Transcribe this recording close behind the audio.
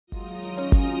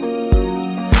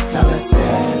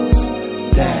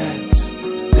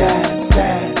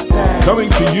Coming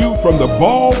to you from the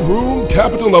ballroom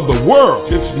capital of the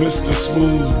world, it's Mr.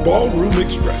 Smooth's Ballroom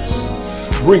Express,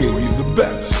 bringing you the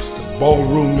best of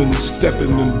ballroom and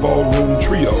stepping and ballroom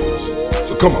trios.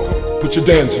 So come on, put your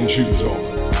dancing shoes on,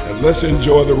 and let's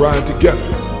enjoy the ride together.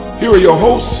 Here are your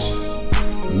hosts,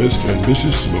 Mr. and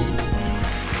Mrs. Smooth.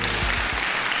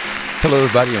 Hello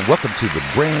everybody, and welcome to the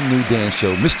brand new dance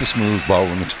show, Mr. Smooth's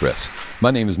Ballroom Express.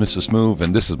 My name is Mr. Smooth,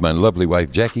 and this is my lovely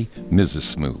wife, Jackie, Mrs.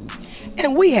 Smooth.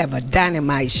 And we have a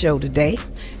dynamite show today.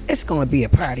 It's going to be a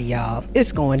party, y'all.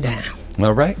 It's going down.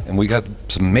 All right, and we got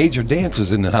some major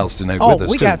dancers in the house tonight with us,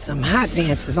 we too. got some hot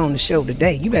dancers on the show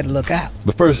today. You better look out.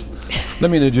 But first, let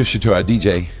me introduce you to our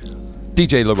DJ,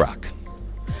 DJ LaRock.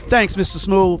 Thanks, Mr.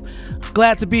 Smooth.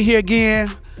 Glad to be here again.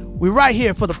 We're right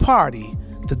here for the party.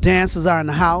 The dancers are in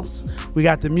the house. We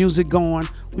got the music going.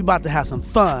 We about to have some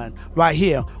fun right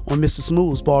here on Mr.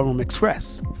 Smooth's Ballroom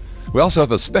Express. We also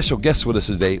have a special guest with us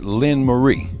today, Lynn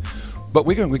Marie. But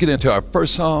we're going to get into our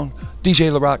first song. DJ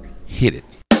LaRock, hit it.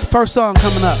 First song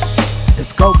coming up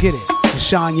is Go Get It with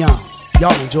Sean Young.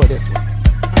 Y'all enjoy this one.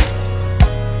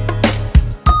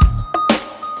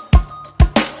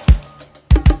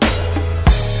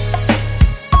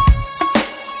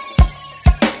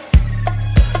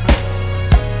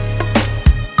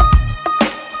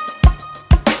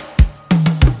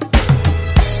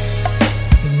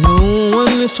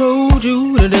 Told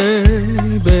you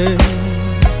today, babe,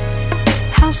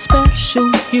 how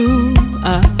special you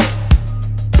are.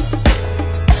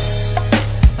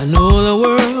 I know the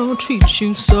world treats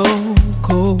you so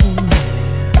cold,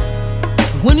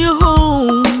 but when you're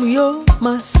home, you're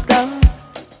my star.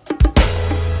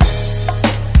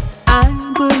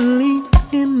 I believe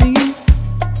in you.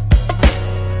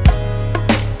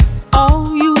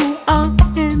 All you are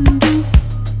and do,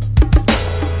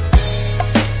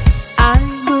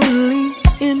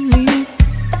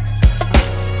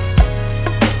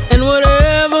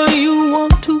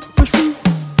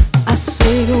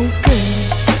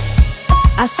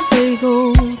 I say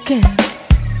go get it.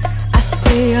 I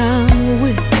say I'm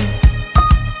with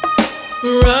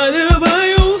you, right there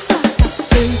by your side. I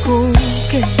say go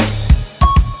get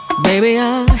it, baby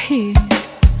I'm here,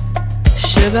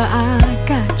 sugar I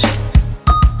got you,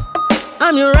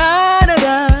 I'm your ride or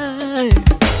die.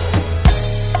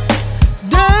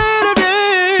 Day to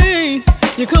day,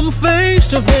 you come face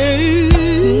to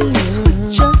face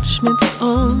with judgments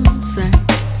on sight.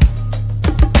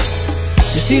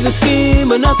 You see the scheme,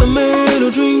 but not the man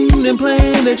who dreamed and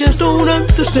planned. They just don't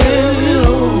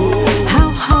understand how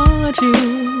hard you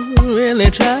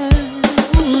really try.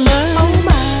 Oh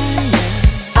my,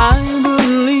 I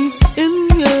believe in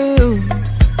you,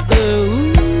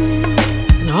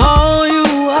 and all you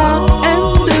are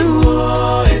and do.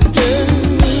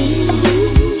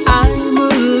 I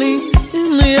believe in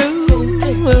you,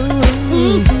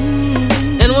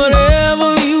 and whatever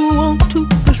you want to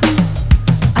pursue,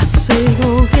 I say go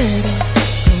get it.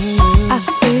 I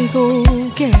say go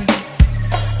get it.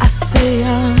 I say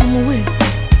I'm with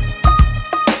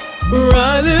you,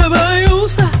 right there by your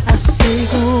side. I say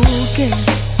go get it,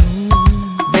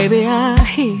 baby I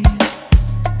hear,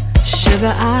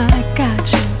 sugar I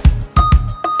got you,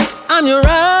 I'm your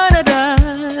ride or die.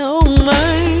 Oh my,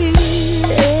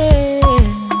 yeah,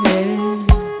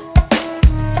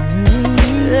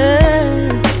 yeah.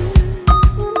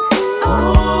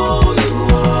 All you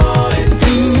are and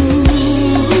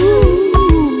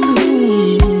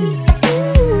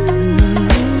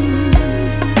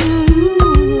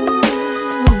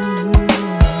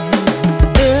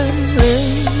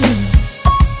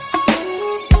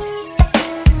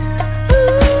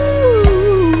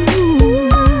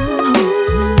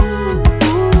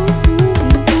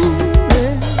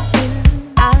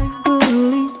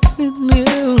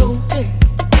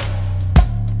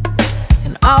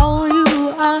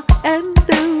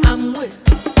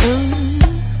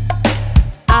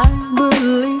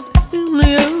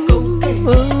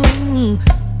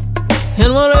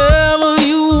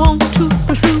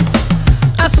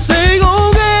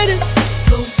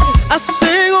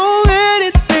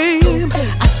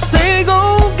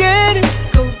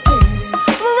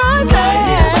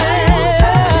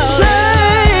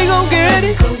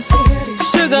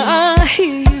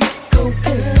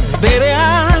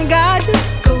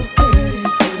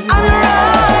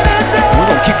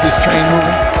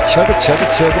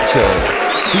chugga chug.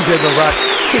 DJ LaRock,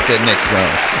 hit that next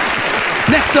song.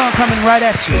 Next song coming right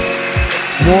at you.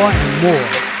 More and More,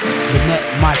 Lynette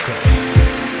Michaels.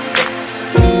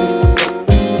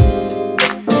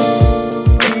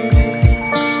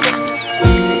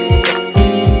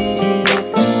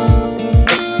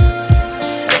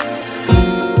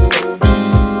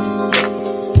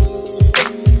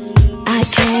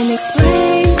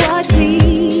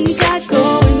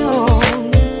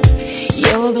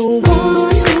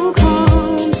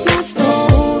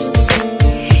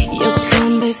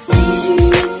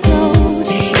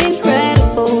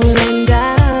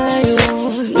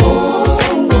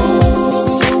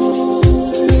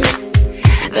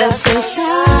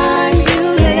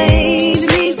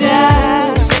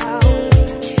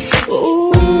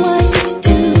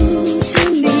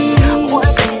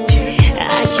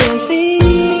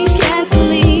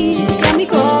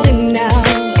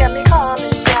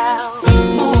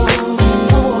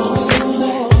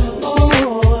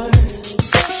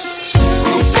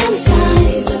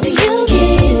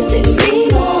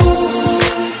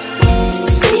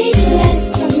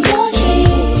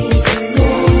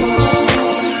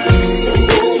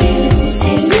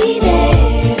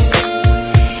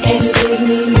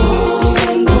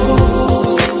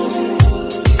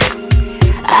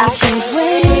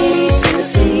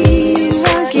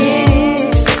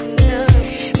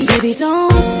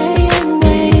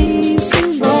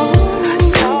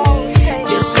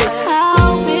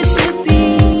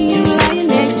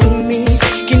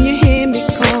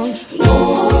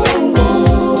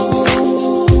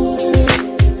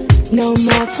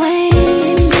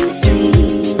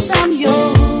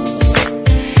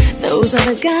 Those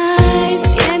other guys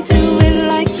can't do it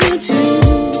like you do.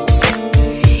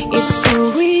 It's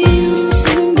so real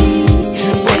to me.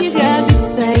 Boy, you got me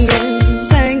singing,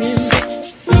 singing.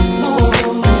 More, more,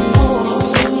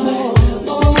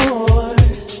 more.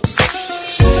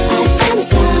 I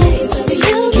fantasize of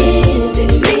you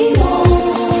giving me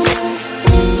more.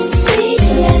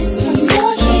 Speechless from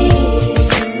your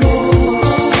kiss.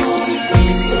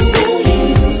 So will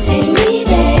you take me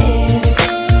there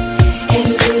and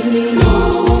give me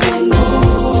more and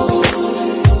more?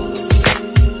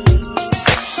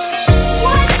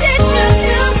 What did you do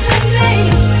to me?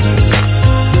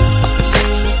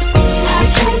 I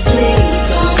can't sleep,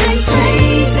 going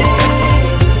crazy.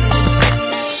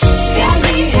 Got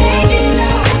me hanging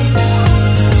out.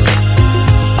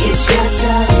 It's your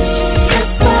touch, your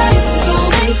smile,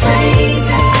 going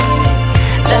crazy.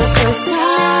 The first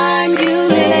time you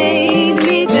laid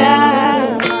me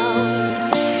down.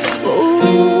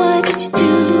 Oh, what did you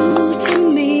do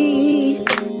to me?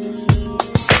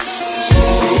 I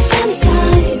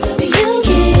fantasize of you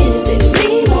giving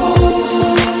me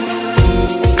more.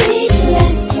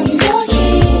 Speechless from your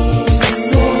kiss.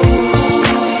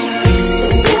 So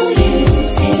will you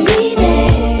take me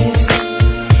there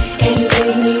and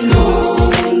give me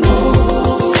more and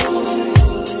more?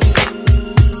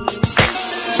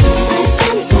 I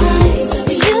fantasize of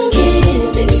you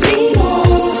giving me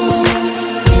more.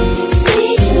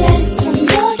 Speechless from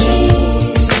your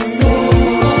kiss.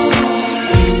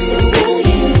 So will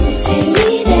you take me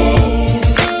there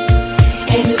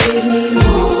and give me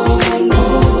more and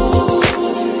more?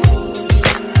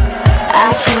 I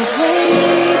can't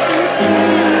wait to see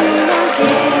you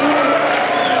again.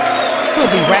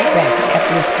 We'll be right back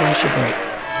after this commercial break.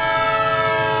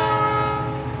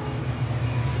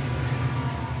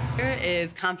 Here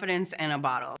is confidence in a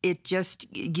bottle. It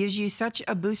just gives you such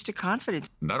a boost of confidence.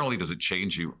 Not only does it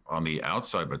change you on the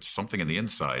outside, but something in the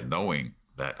inside, knowing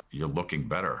that you're looking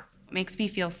better. It makes me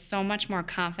feel so much more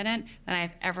confident than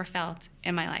I've ever felt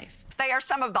in my life. They are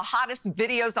some of the hottest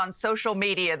videos on social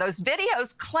media. Those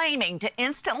videos claiming to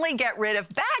instantly get rid of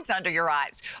bags under your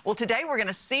eyes. Well, today we're going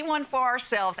to see one for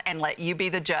ourselves and let you be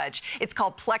the judge. It's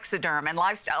called Plexiderm, and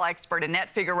lifestyle expert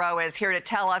Annette Figueroa is here to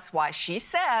tell us why she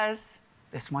says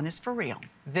this one is for real.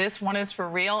 This one is for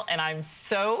real, and I'm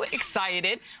so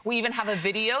excited. We even have a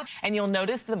video, and you'll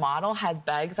notice the model has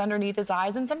bags underneath his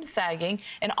eyes and some sagging,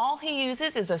 and all he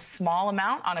uses is a small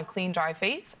amount on a clean, dry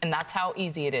face, and that's how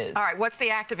easy it is. All right, what's the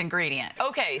active ingredient?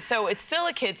 Okay, so it's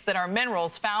silicates that are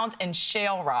minerals found in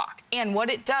shale rock, and what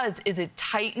it does is it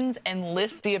tightens and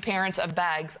lifts the appearance of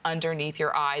bags underneath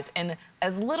your eyes, and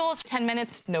as little as 10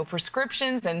 minutes, no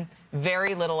prescriptions, and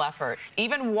very little effort.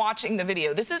 Even watching the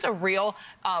video, this is a real,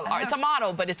 it's a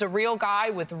model, but it's a real guy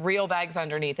with real bags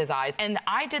underneath his eyes. And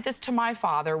I did this to my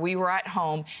father. We were at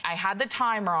home. I had the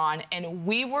timer on, and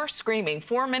we were screaming.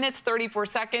 4 minutes, 34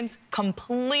 seconds,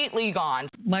 completely gone.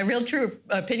 My real true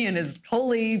opinion is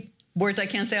wholly words I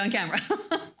can't say on camera.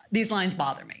 These lines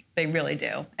bother me. They really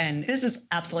do. And this is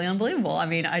absolutely unbelievable. I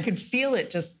mean, I could feel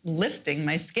it just lifting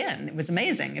my skin. It was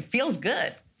amazing. It feels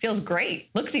good. Feels great.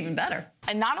 Looks even better.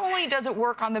 And not only does it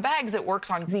work on the bags, it works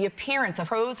on the appearance of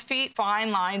crow's feet, fine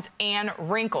lines, and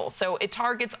wrinkles. So it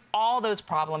targets all those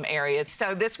problem areas.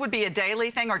 So this would be a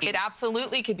daily thing, or it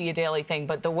absolutely could be a daily thing,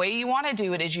 but the way you want to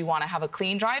do it is you want to have a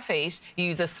clean, dry face. You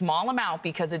use a small amount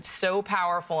because it's so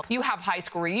powerful. You have high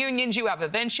school reunions, you have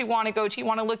events you want to go to, you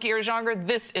want to look years younger,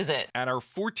 this is it. At our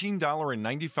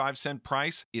 $14.95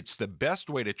 price, it's the best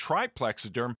way to try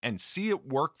Plexiderm and see it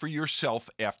work for yourself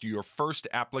after your first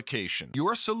application.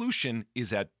 Your solution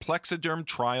is at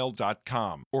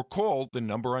plexidermtrial.com or call the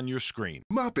number on your screen.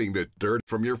 Mopping the dirt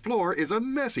from your floor is a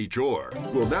messy chore.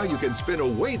 Well, now you can spin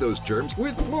away those germs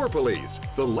with Floor Police,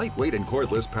 the lightweight and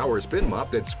cordless power spin mop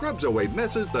that scrubs away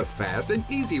messes the fast and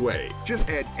easy way. Just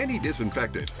add any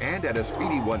disinfectant, and at a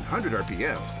speedy 100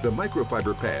 RPMs, the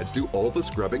microfiber pads do all the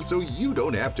scrubbing so you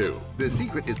don't have to. The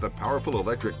secret is the powerful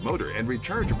electric motor and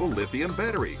rechargeable lithium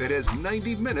battery that has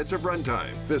 90 minutes of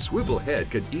runtime. The swivel head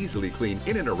can easily clean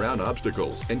in and around obstacles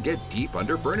and get deep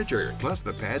under furniture. Plus,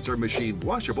 the pads are machine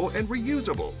washable and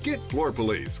reusable. Get Floor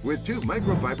Police with 2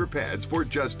 microfiber pads for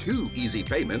just 2 easy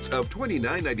payments of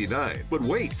 $29.99. But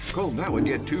wait, call now and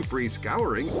get 2 free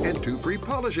scouring and 2 free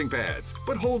polishing pads.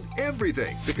 But hold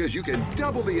everything, because you can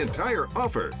double the entire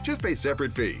offer. Just pay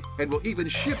separate fee, and we'll even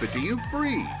ship it to you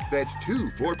free. That's 2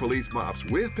 Floor Police mops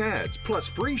with pads, plus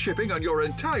free shipping on your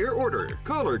entire order.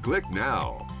 Call or click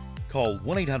now. Call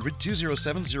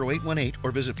 1-800-207-0818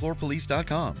 or visit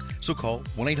floorpolice.com. So call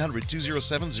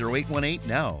 1-800-207-0818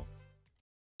 now.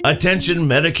 Attention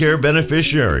Medicare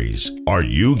beneficiaries. Are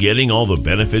you getting all the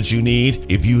benefits you need?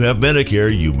 If you have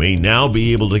Medicare, you may now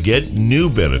be able to get new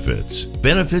benefits.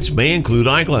 Benefits may include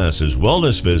eyeglasses,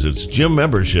 wellness visits, gym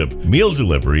membership, meal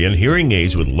delivery, and hearing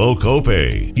aids with low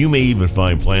copay. You may even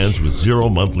find plans with 0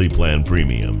 monthly plan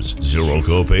premiums, 0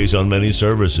 copays on many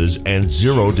services, and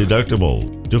 0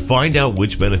 deductible. To find out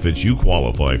which benefits you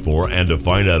qualify for and to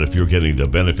find out if you're getting the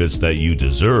benefits that you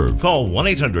deserve, call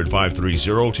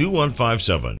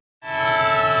 1-800-530-2157.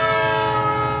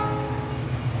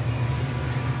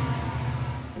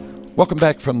 Welcome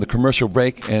back from the commercial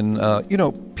break. And, you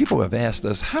know, people have asked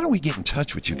us, how do we get in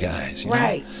touch with you guys? You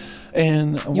Right. know?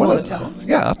 And You want to tell them?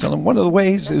 Yeah, I'll tell them. One of the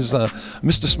ways is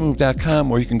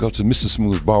MrSmooth.com, or you can go to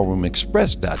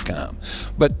MrSmoothBallroomExpress.com.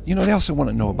 But, you know, they also want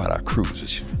to know about our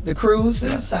cruises. The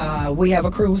cruises, we have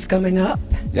a cruise coming up.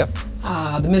 Yep.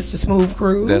 The Mr. Smooth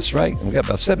cruise. That's right. And we got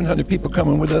about 700 people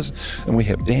coming with us, and we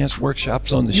have dance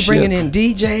workshops on the ship. You're bringing in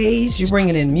DJs, you're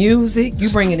bringing in music,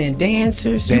 you're bringing in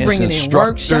dancers, you're Dance bringing in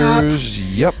instructors. workshops.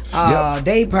 Yep.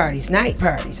 Day parties, night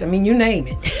parties. I mean, you name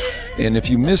it. And if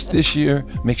you missed this year,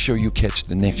 make sure you catch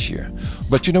the next year.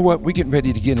 But you know what? We're getting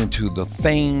ready to get into the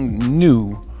famed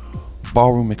new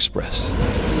Ballroom Express.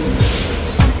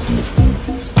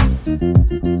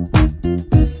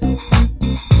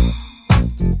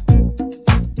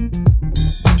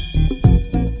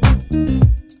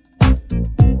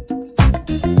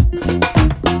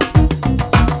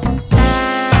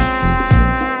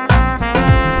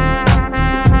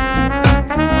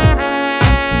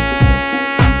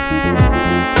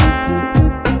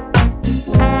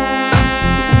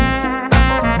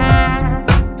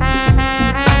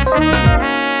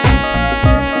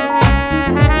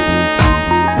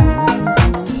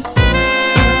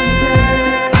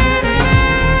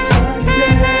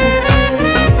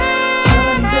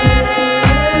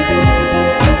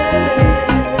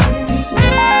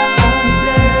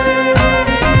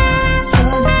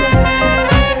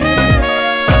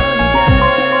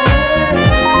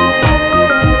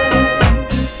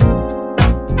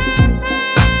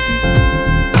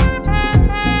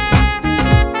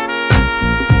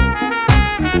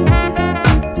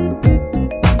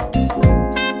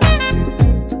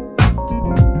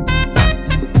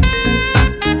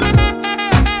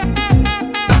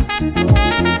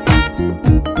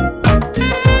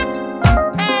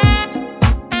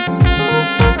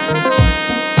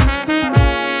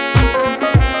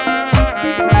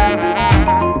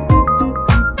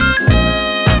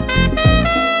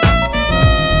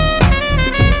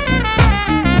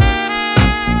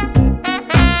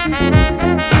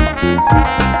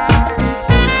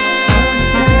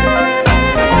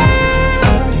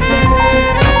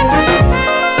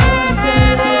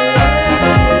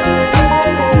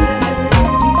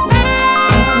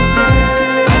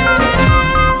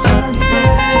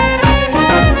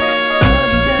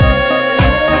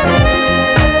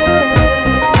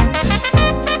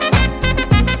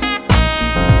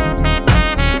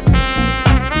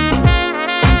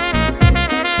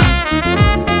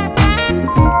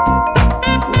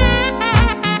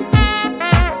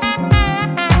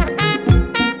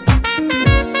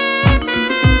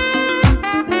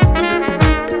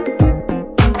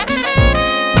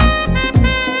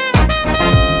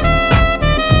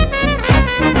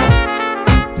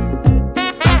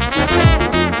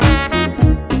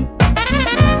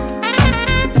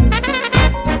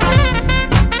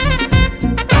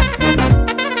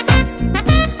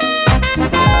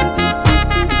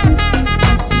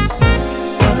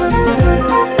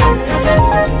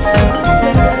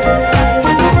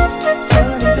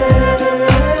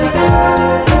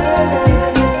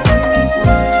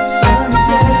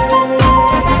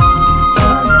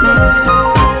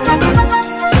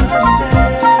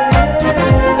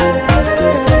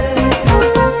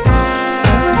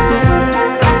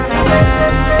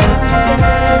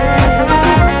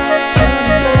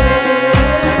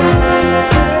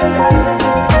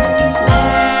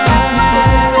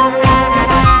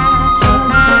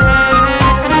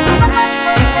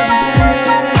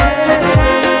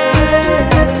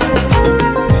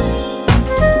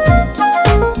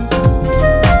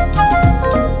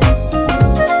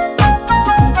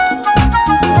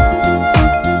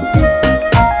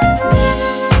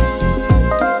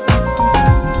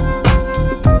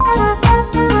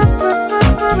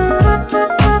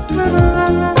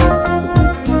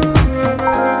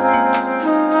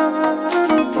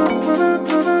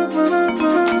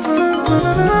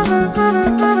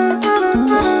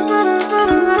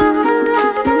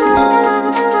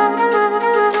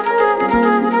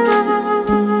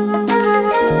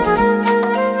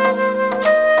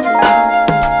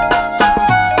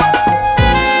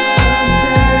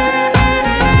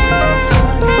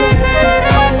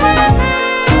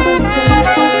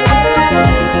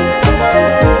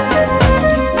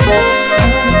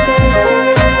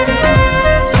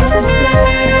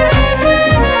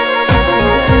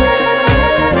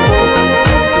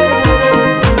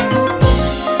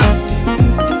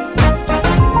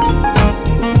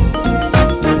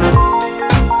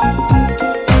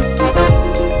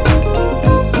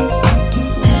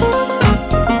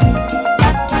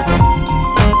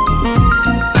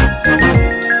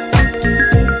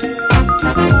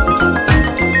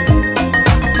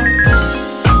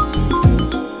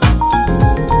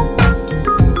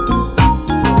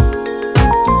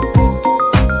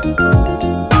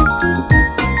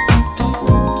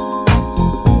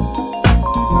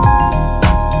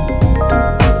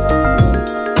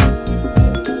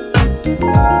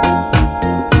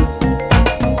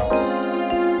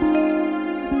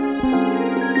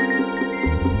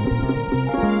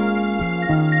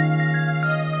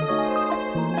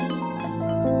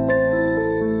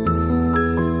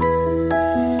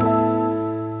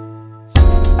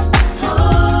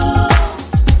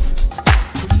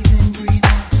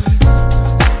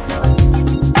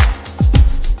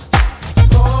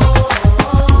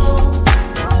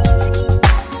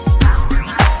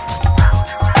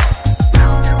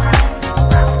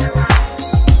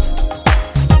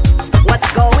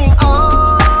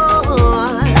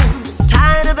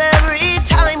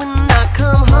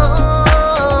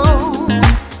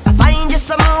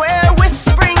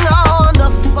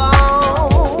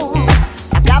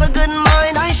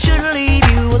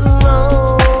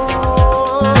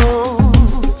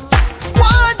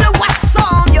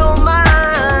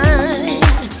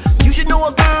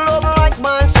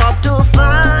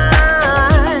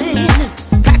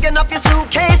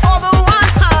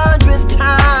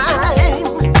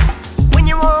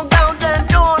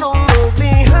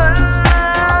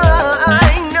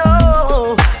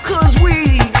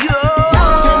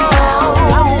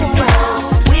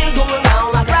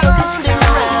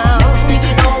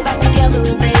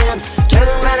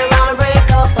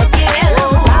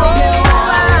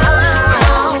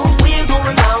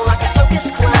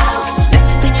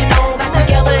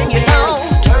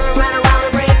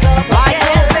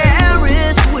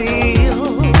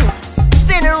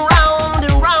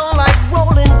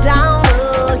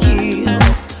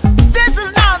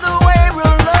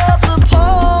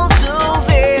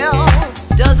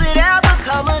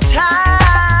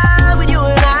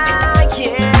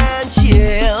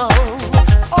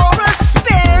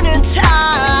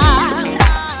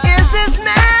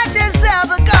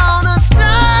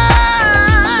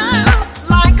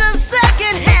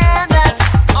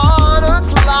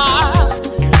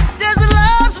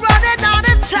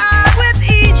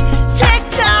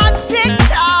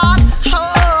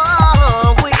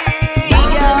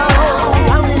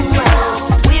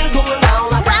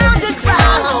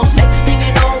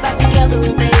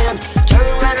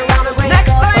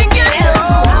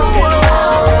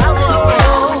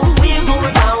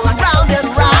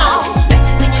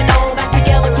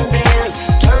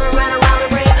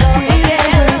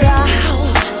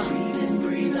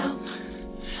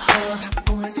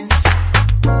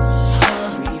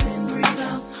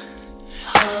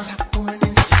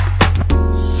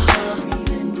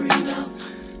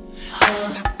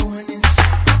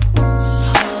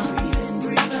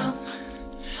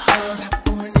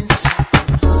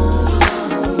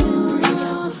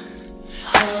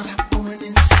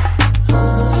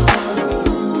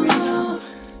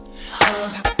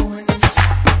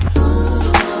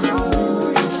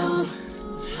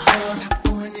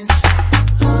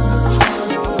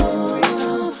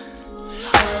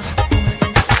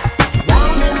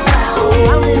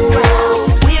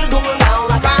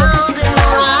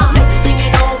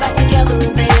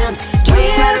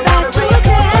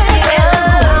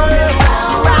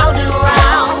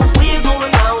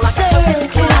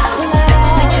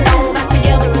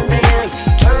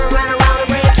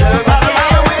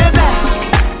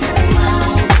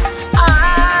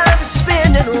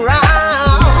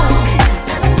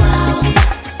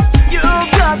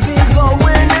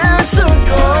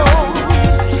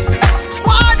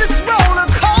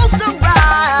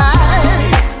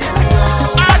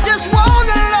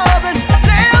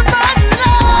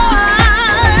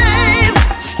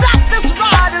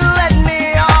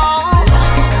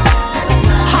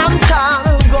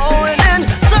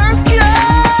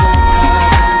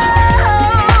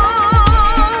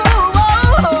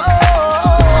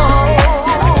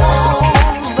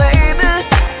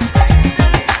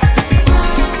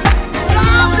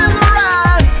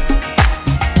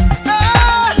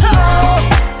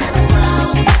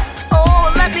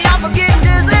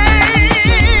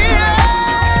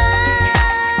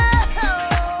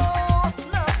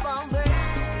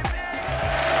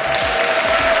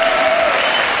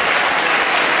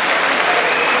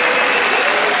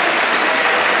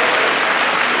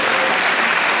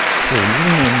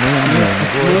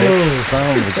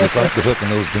 was just off the hook,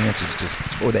 and those dancers just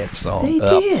tore that song They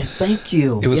up. did. Thank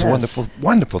you. It was Yes. wonderful,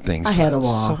 wonderful things. I had a So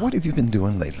while. what have you been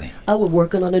doing lately? We're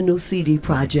working on a new CD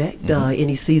project.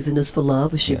 Any Season is for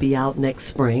Love. It should be out next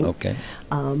spring. Okay.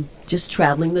 Just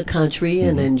traveling the country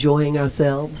and enjoying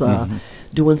ourselves.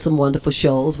 Doing some wonderful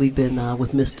shows. We've been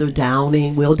with Mr.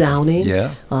 Downing, Will Downing,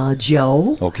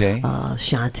 Joe,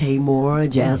 Shantae Moore,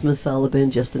 Jasmine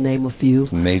Sullivan, just to name a few.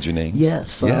 Some major names.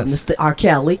 Yes, Mr. R.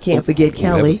 Kelly, can't forget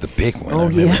Kelly. That was the big one. I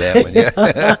remember that one. Yeah.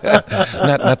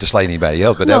 not to slight anybody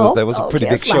else, but that was a pretty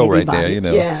big show right there. You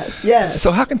know. Yes, yes.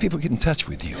 So how can people get in touch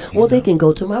with you? Well, they can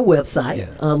go to my website,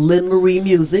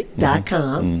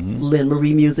 LynMarieMusic.com.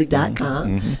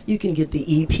 LynMarieMusic.com. You can get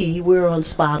the EP. We're on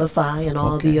Spotify and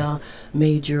all the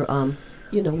major,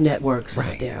 networks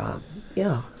out there.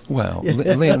 Yeah. Well,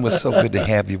 Lynn, it was so good to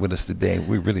have you with us today.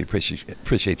 We really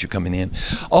appreciate you coming in.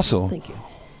 Also, thank you.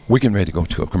 We're getting ready to go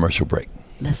to a commercial break.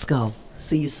 Let's go.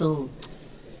 See you soon.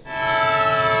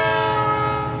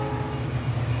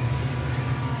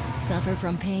 Suffer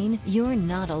from pain? You're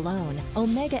not alone.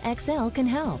 Omega XL can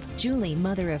help. Julie,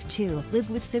 mother of 2, lived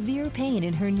with severe pain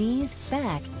in her knees,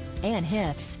 back, and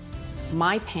hips.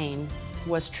 My pain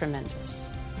was tremendous.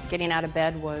 Getting out of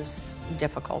bed was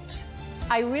difficult.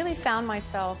 I really found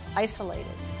myself isolated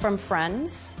from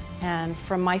friends and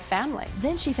from my family.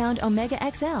 Then she found Omega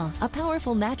XL, a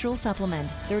powerful natural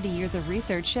supplement. 30 years of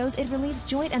research shows it relieves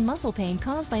joint and muscle pain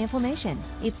caused by inflammation.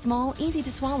 It's small, easy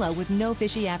to swallow with no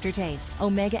fishy aftertaste.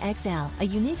 Omega XL, a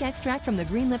unique extract from the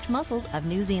green-lipped mussels of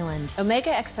New Zealand.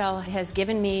 Omega XL has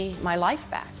given me my life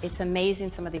back. It's amazing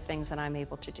some of the things that I'm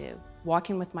able to do.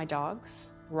 Walking with my dogs,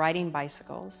 riding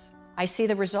bicycles. I see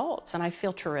the results and I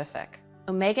feel terrific.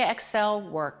 Omega XL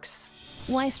works.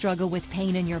 Why struggle with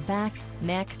pain in your back,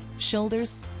 neck,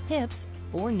 shoulders, hips,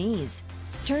 or knees?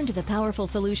 Turn to the powerful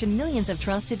solution millions have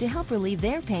trusted to help relieve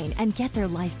their pain and get their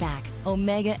life back.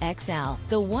 Omega XL,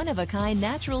 the one-of-a-kind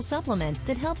natural supplement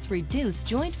that helps reduce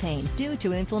joint pain due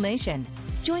to inflammation.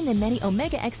 Join the many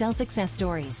Omega XL success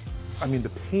stories. I mean,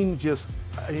 the pain just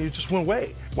went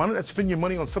away. Why don't I spend your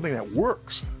money on something that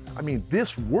works? I mean,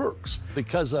 this works.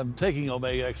 Because I'm taking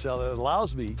Omega XL, it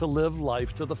allows me to live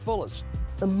life to the fullest.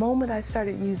 The moment I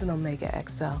started using Omega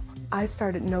XL, I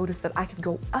started to notice that I could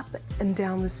go up and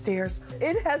down the stairs.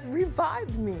 It has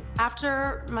revived me.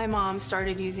 After my mom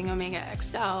started using Omega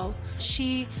XL,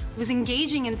 she was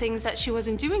engaging in things that she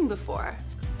wasn't doing before.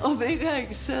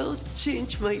 Omega XL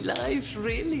changed my life,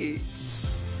 really.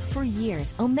 For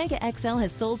years, Omega XL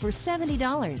has sold for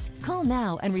 $70. Call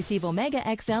now and receive Omega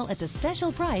XL at the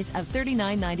special price of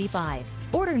 $39.95.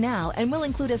 Order now and we'll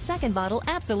include a second bottle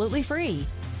absolutely free.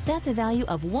 That's a value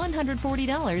of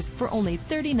 $140 for only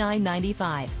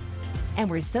 $39.95. And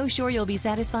we're so sure you'll be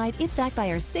satisfied, it's backed by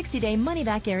our 60-day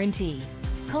money-back guarantee.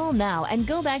 Call now and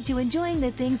go back to enjoying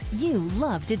the things you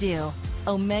love to do.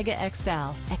 Omega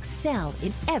XL. Excel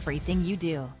in everything you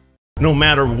do. No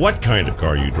matter what kind of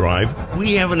car you drive,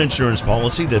 we have an insurance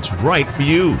policy that's right for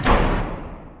you.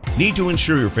 Need to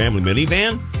insure your family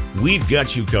minivan? We've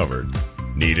got you covered.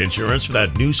 Need insurance for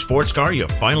that new sports car you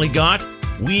finally got?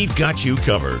 We've got you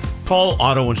covered. Call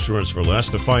Auto Insurance for Less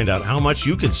to find out how much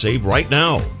you can save right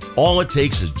now. All it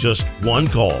takes is just one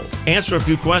call. Answer a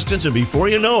few questions, and before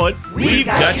you know it, we've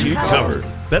got you covered.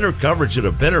 Better coverage at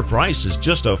a better price is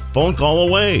just a phone call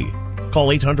away. Call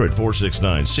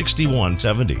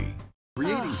 800-469-6170.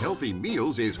 Creating healthy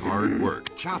meals is hard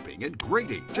work, chopping and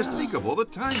grating. Just think of all the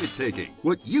time it's taking.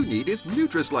 What you need is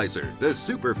NutriSlicer, the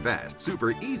super fast,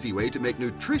 super easy way to make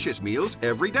nutritious meals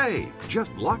every day.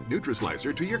 Just lock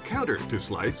NutriSlicer to your counter to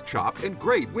slice, chop, and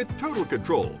grate with total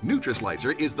control.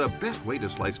 NutriSlicer is the best way to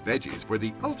slice veggies for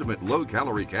the ultimate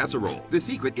low-calorie casserole. The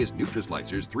secret is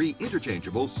NutriSlicer's 3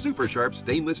 interchangeable, super sharp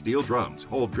stainless steel drums,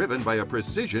 all driven by a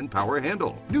precision power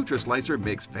handle. NutriSlicer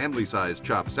makes family-sized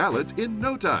chopped salads in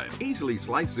no time. Easily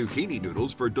slice zucchini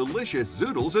noodles for delicious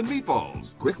zoodles and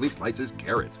meatballs. Quickly slices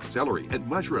carrots, celery, and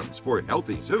mushrooms for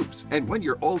healthy soups. And when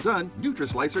you're all done,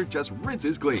 NutriSlicer just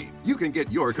rinses clean. You can get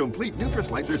your complete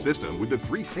NutriSlicer system with the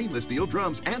 3 stainless steel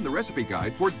drums and the recipe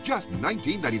guide for just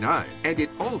 $19.99. And it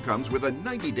all comes with a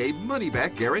 90-day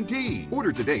money-back guarantee.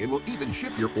 Order today and we'll even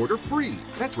ship your order free.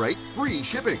 That's right, free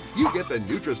shipping. You get the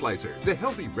NutriSlicer, the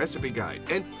healthy recipe guide,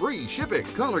 and free shipping.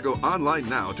 Call or go online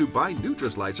now to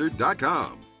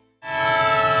buynutrislicer.com.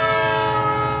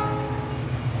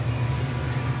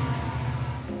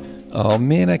 Oh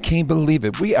man, I can't believe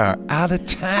it. We are out of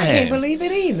time. I can't believe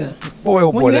it either. Boy,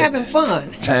 oh boy. When you're having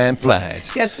fun. Time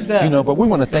flies. Yes, it does. You know, but we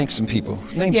want to thank some people.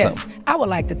 Name some. I would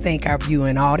like to thank our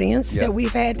viewing audience that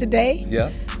we've had today.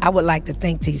 Yeah. I would like to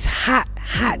thank these hot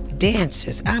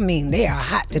dancers. I mean, they are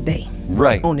hot today.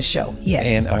 Right. On the show,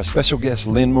 yes. And our special guest,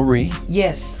 Lynn Marie.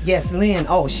 Yes, Lynn.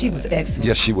 Oh, she was excellent.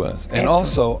 Yes, she was. And excellent.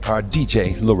 Also our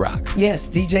DJ, LaRock. Yes,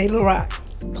 DJ LaRock.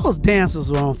 Those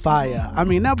dancers were on fire. I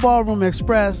mean, that Ballroom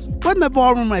Express, wasn't that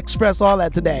Ballroom Express all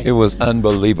that today? It was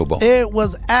unbelievable. It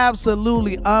was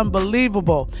absolutely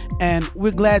unbelievable. And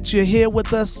we're glad you're here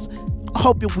with us.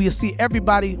 Hope we'll see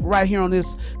everybody right here on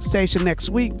this station next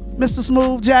week. Mr.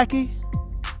 Smooth, Jackie.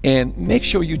 And make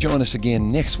sure you join us again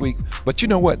next week. But you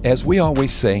know what? As we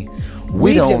always say,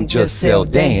 we don't just sell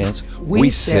dance, we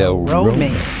sell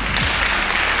romance.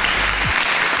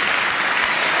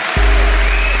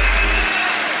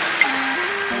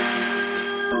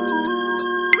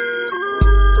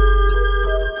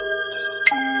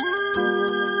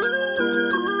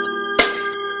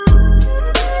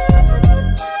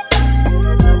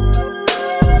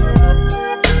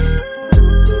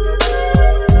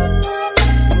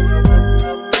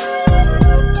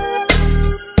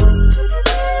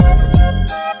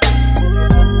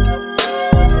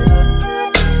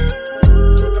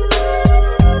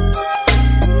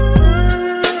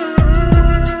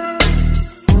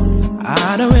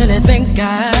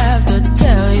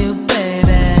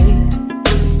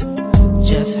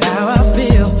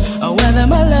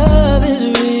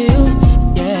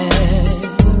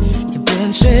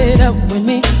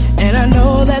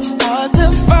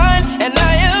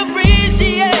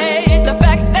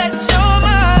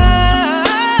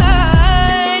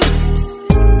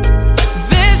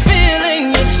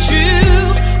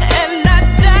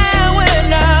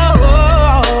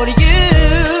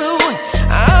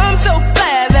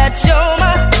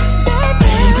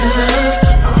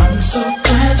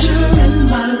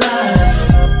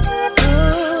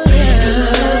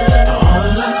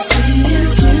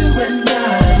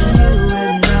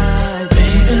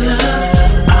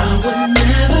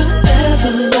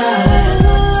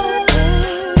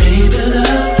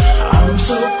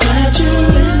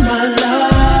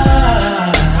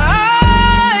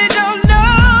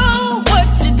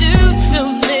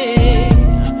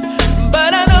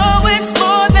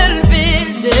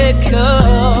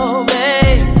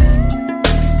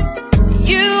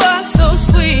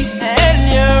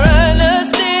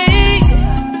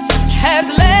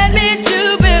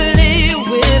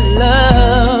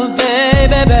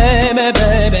 Baby, baby,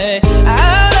 baby.